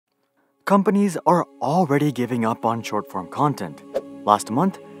Companies are already giving up on short-form content. Last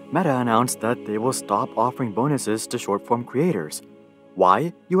month, Meta announced that they will stop offering bonuses to short-form creators.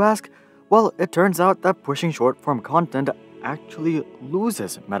 Why, you ask? Well, it turns out that pushing short-form content actually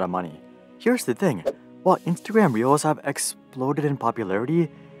loses Meta money. Here's the thing, while Instagram Reels have exploded in popularity,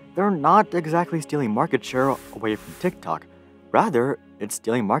 they're not exactly stealing market share away from TikTok. Rather, it's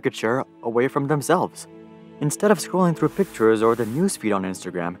stealing market share away from themselves. Instead of scrolling through pictures or the newsfeed on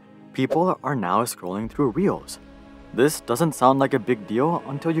Instagram, people are now scrolling through Reels. This doesn't sound like a big deal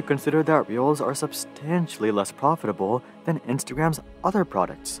until you consider that Reels are substantially less profitable than Instagram's other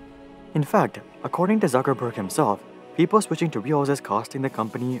products. In fact, according to Zuckerberg himself, people switching to Reels is costing the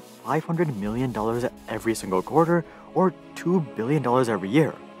company $500 million every single quarter or $2 billion every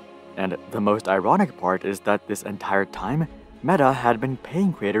year. And the most ironic part is that this entire time, Meta had been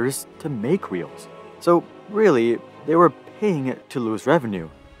paying creators to make Reels. So really, they were paying to lose revenue.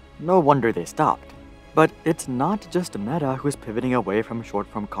 No wonder they stopped. But it's not just Meta who's pivoting away from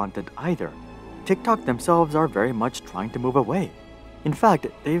short-form content either. TikTok themselves are very much trying to move away. In fact,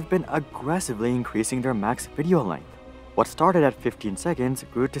 they've been aggressively increasing their max video length. What started at 15 seconds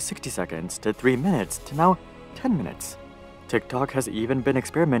grew to 60 seconds to 3 minutes to now 10 minutes. TikTok has even been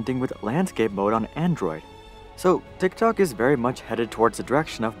experimenting with landscape mode on Android. So TikTok is very much headed towards the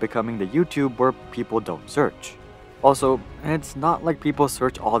direction of becoming the YouTube where people don't search. Also, it's not like people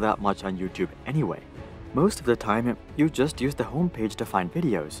search all that much on YouTube anyway. Most of the time, you just use the homepage to find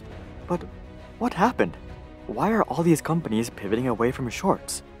videos. But what happened? Why are all these companies pivoting away from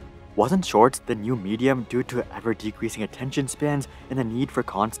shorts? Wasn't shorts the new medium due to ever-decreasing attention spans and the need for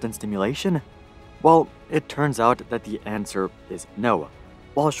constant stimulation? Well, it turns out that the answer is no.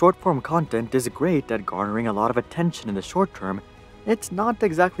 While short-form content is great at garnering a lot of attention in the short term, it's not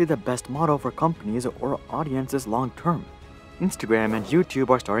exactly the best model for companies or audiences long-term. Instagram and YouTube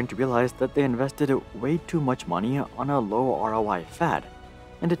are starting to realize that they invested way too much money on a low ROI fad,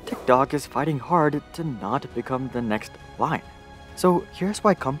 and TikTok is fighting hard to not become the next Vine. So here's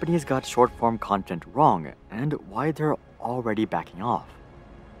why companies got short-form content wrong and why they're already backing off.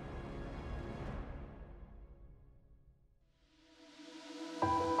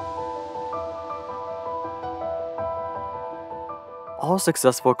 All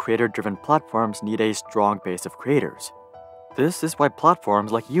successful creator-driven platforms need a strong base of creators. This is why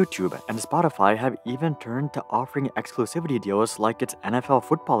platforms like YouTube and Spotify have even turned to offering exclusivity deals like it's NFL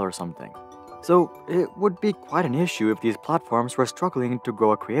football or something. So it would be quite an issue if these platforms were struggling to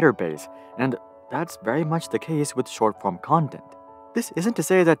grow a creator base, and that's very much the case with short-form content. This isn't to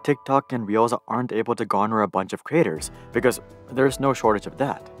say that TikTok and Reels aren't able to garner a bunch of creators, because there's no shortage of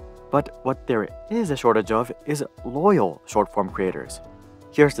that. But what there is a shortage of is loyal short-form creators.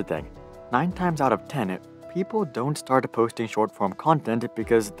 Here's the thing, 9 times out of 10, people don't start posting short-form content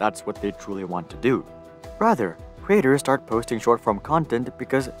because that's what they truly want to do. Rather, creators start posting short-form content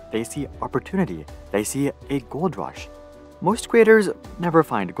because they see opportunity, they see a gold rush. Most creators never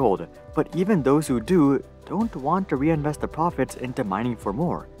find gold, but even those who do don't want to reinvest the profits into mining for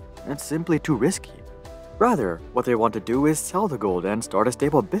more. It's simply too risky. Rather, what they want to do is sell the gold and start a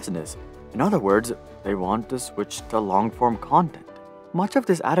stable business. In other words, they want to switch to long-form content. Much of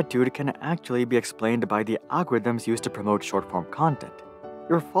this attitude can actually be explained by the algorithms used to promote short-form content.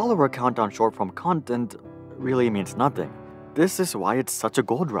 Your follower count on short-form content really means nothing. This is why it's such a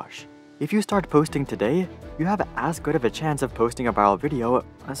gold rush. If you start posting today, you have as good of a chance of posting a viral video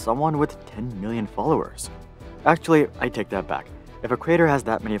as someone with 10 million followers. Actually, I take that back. If a creator has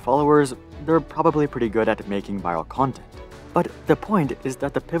that many followers, they're probably pretty good at making viral content. But the point is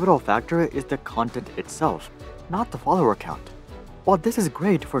that the pivotal factor is the content itself, not the follower count. While this is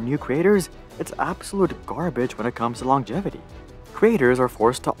great for new creators, it's absolute garbage when it comes to longevity. Creators are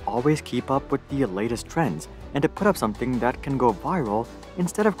forced to always keep up with the latest trends and to put up something that can go viral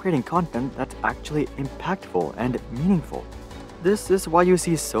instead of creating content that's actually impactful and meaningful. This is why you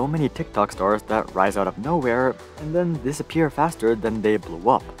see so many TikTok stars that rise out of nowhere and then disappear faster than they blew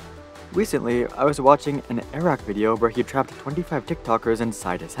up. Recently, I was watching an Iraq video where he trapped 25 TikTokers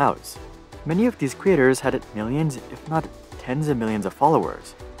inside his house. Many of these creators had millions, if not tens of millions of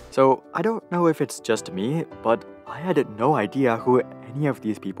followers. So I don't know if it's just me, but I had no idea who any of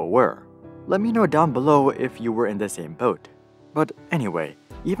these people were. Let me know down below if you were in the same boat. But anyway,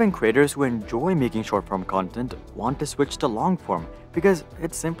 even creators who enjoy making short-form content want to switch to long-form because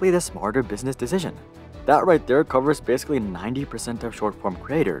it's simply the smarter business decision. That right there covers basically 90% of short-form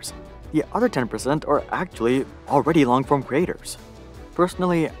creators. The other 10% are actually already long-form creators.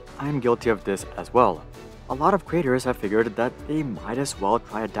 Personally, I'm guilty of this as well. A lot of creators have figured that they might as well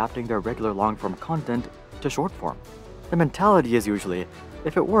try adapting their regular long-form content to short-form. The mentality is usually,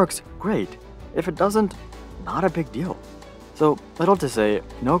 If it works, great. If it doesn't, not a big deal. So, little to say,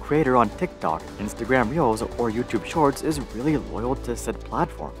 no creator on TikTok, Instagram Reels, or YouTube Shorts is really loyal to said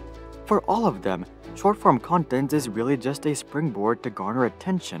platform. For all of them, short-form content is really just a springboard to garner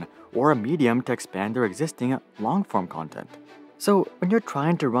attention or a medium to expand their existing long-form content. So, when you're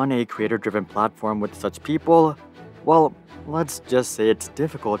trying to run a creator-driven platform with such people, well, let's just say it's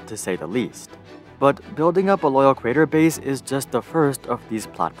difficult to say the least. But building up a loyal creator base is just the first of these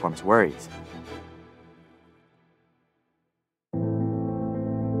platforms' worries.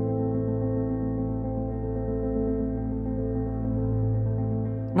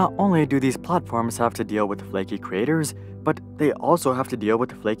 Not only do these platforms have to deal with flaky creators, but they also have to deal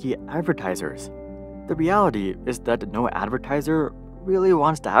with flaky advertisers. The reality is that no advertiser really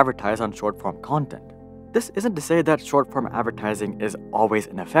wants to advertise on short-form content. This isn't to say that short-form advertising is always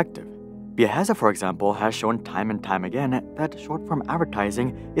ineffective. Beheza, for example, has shown time and time again that short-form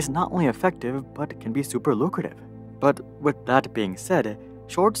advertising is not only effective but can be super lucrative. But with that being said,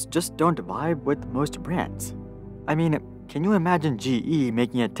 shorts just don't vibe with most brands. I mean, can you imagine GE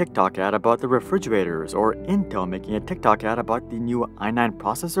making a TikTok ad about the refrigerators or Intel making a TikTok ad about the new i9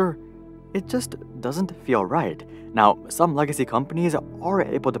 processor? It just doesn't feel right. Now, some legacy companies are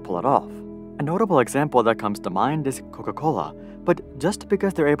able to pull it off. A notable example that comes to mind is Coca-Cola, but just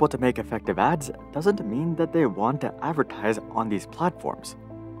because they're able to make effective ads doesn't mean that they want to advertise on these platforms.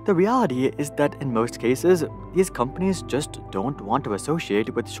 The reality is that in most cases, these companies just don't want to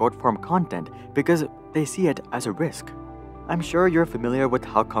associate with short-form content because they see it as a risk. I'm sure you're familiar with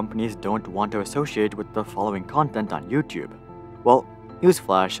how companies don't want to associate with the following content on YouTube. Well,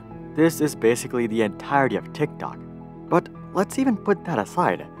 newsflash, this is basically the entirety of TikTok. But let's even put that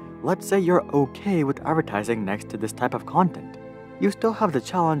aside. Let's say you're okay with advertising next to this type of content. You still have the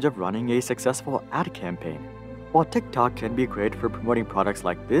challenge of running a successful ad campaign. While TikTok can be great for promoting products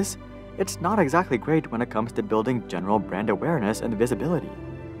like this, it's not exactly great when it comes to building general brand awareness and visibility.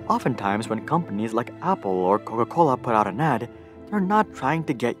 Oftentimes, when companies like Apple or Coca-Cola put out an ad, they're not trying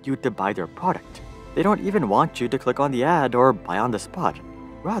to get you to buy their product. They don't even want you to click on the ad or buy on the spot.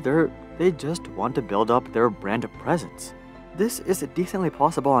 Rather, they just want to build up their brand presence. This is decently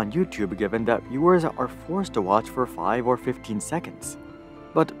possible on YouTube given that viewers are forced to watch for 5 or 15 seconds.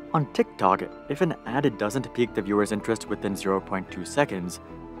 But on TikTok, if an ad doesn't pique the viewer's interest within 0.2 seconds,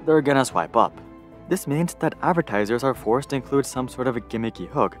 they're gonna swipe up. This means that advertisers are forced to include some sort of a gimmicky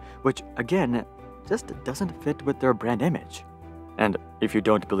hook, which, again, just doesn't fit with their brand image. And if you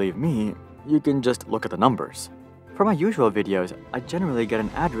don't believe me, you can just look at the numbers. For my usual videos, I generally get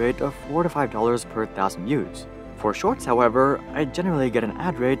an ad rate of $4 to $5 per 1,000 views. For shorts, however, I generally get an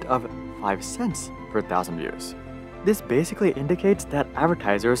ad rate of 5 cents per 1,000 views. This basically indicates that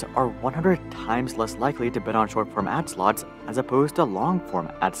advertisers are 100 times less likely to bid on short-form ad slots as opposed to long-form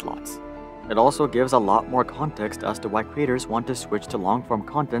ad slots. It also gives a lot more context as to why creators want to switch to long-form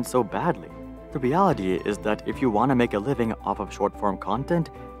content so badly. The reality is that if you want to make a living off of short-form content,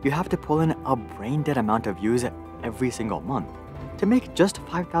 you have to pull in a brain-dead amount of views every single month. To make just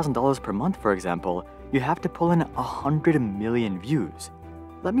 $5,000 per month, for example, you have to pull in 100 million views.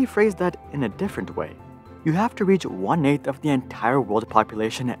 Let me phrase that in a different way. You have to reach 1/8 of the entire world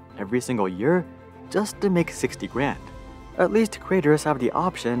population every single year just to make 60 grand. At least creators have the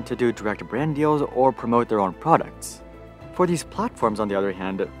option to do direct brand deals or promote their own products. For these platforms, on the other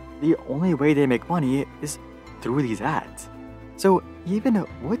hand, the only way they make money is through these ads. So even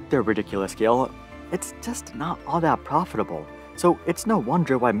with their ridiculous scale, it's just not all that profitable. So it's no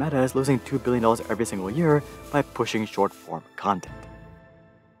wonder why Meta is losing $2 billion every single year by pushing short-form content.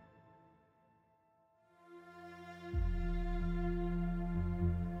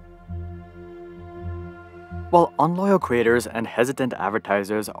 While unloyal creators and hesitant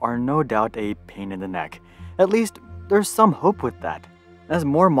advertisers are no doubt a pain in the neck, at least there's some hope with that. As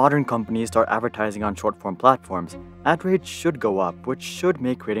more modern companies start advertising on short-form platforms, ad rates should go up, which should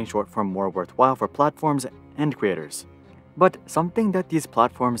make creating short-form more worthwhile for platforms and creators. But something that these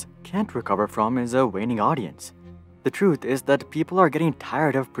platforms can't recover from is a waning audience. The truth is that people are getting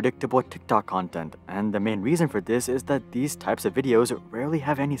tired of predictable TikTok content, and the main reason for this is that these types of videos rarely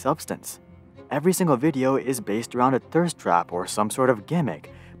have any substance. Every single video is based around a thirst trap or some sort of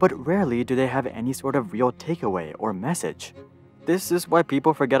gimmick, but rarely do they have any sort of real takeaway or message. This is why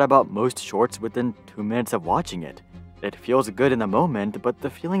people forget about most shorts within 2 minutes of watching it. It feels good in the moment, but the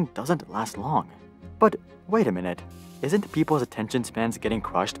feeling doesn't last long. But wait a minute, isn't people's attention spans getting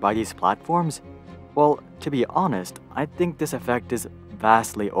crushed by these platforms? Well, to be honest, I think this effect is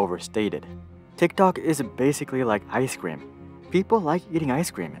vastly overstated. TikTok is basically like ice cream. People like eating ice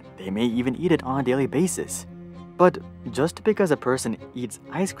cream, they may even eat it on a daily basis. But just because a person eats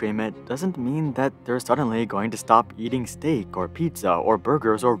ice cream, it doesn't mean that they're suddenly going to stop eating steak or pizza or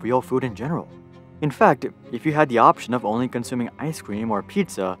burgers or real food in general. In fact, if you had the option of only consuming ice cream or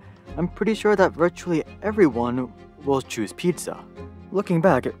pizza, I'm pretty sure that virtually everyone will choose pizza. Looking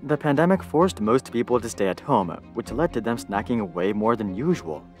back, the pandemic forced most people to stay at home, which led to them snacking way more than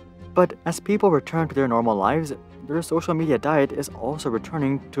usual. But as people return to their normal lives, their social media diet is also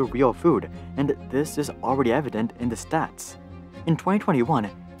returning to real food, and this is already evident in the stats. In 2021,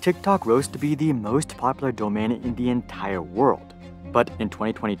 TikTok rose to be the most popular domain in the entire world. But in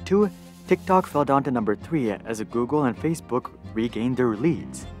 2022, TikTok fell down to number 3 as Google and Facebook regained their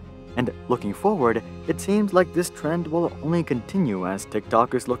leads. And looking forward, it seems like this trend will only continue as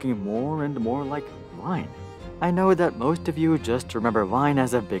TikTok is looking more and more like Vine. I know that most of you just remember Vine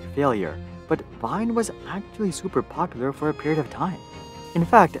as a big failure, but Vine was actually super popular for a period of time. In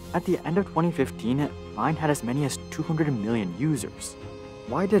fact, at the end of 2015, Vine had as many as 200 million users.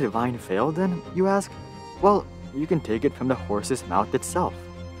 Why did Vine fail then, you ask? Well, you can take it from the horse's mouth itself.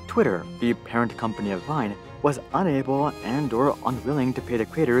 Twitter, the parent company of Vine, was unable and/or unwilling to pay the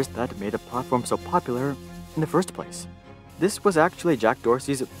creators that made the platform so popular in the first place. This was actually Jack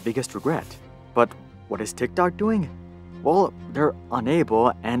Dorsey's biggest regret. But what is TikTok doing? Well, they're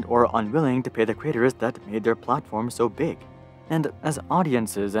unable and/or unwilling to pay the creators that made their platform so big. And as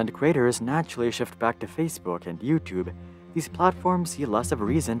audiences and creators naturally shift back to Facebook and YouTube, these platforms see less of a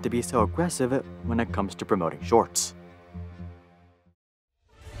reason to be so aggressive when it comes to promoting shorts.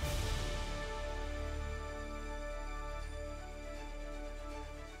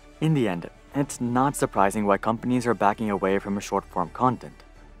 In the end, it's not surprising why companies are backing away from short-form content.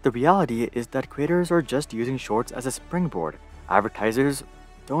 The reality is that creators are just using shorts as a springboard. Advertisers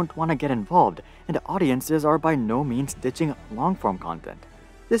don't want to get involved, and audiences are by no means ditching long-form content.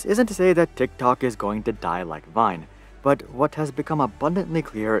 This isn't to say that TikTok is going to die like Vine, but what has become abundantly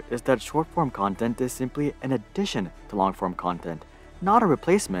clear is that short-form content is simply an addition to long-form content, not a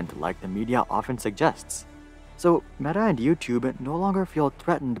replacement like the media often suggests. So Meta and YouTube no longer feel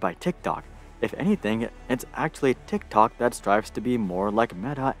threatened by TikTok. If anything, it's actually TikTok that strives to be more like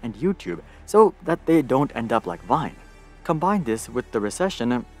Meta and YouTube so that they don't end up like Vine. Combine this with the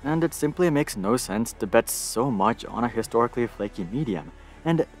recession, and it simply makes no sense to bet so much on a historically flaky medium,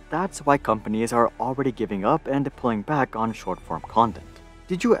 and that's why companies are already giving up and pulling back on short-form content.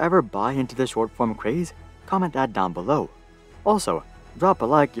 Did you ever buy into the short-form craze? Comment that down below. Also, drop a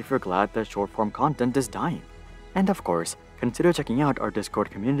like if you're glad that short-form content is dying. And of course, consider checking out our Discord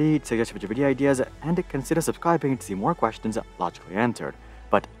community to suggest future video ideas, and consider subscribing to see more questions logically answered.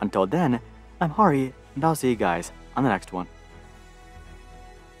 But until then, I'm Hari, and I'll see you guys on the next one.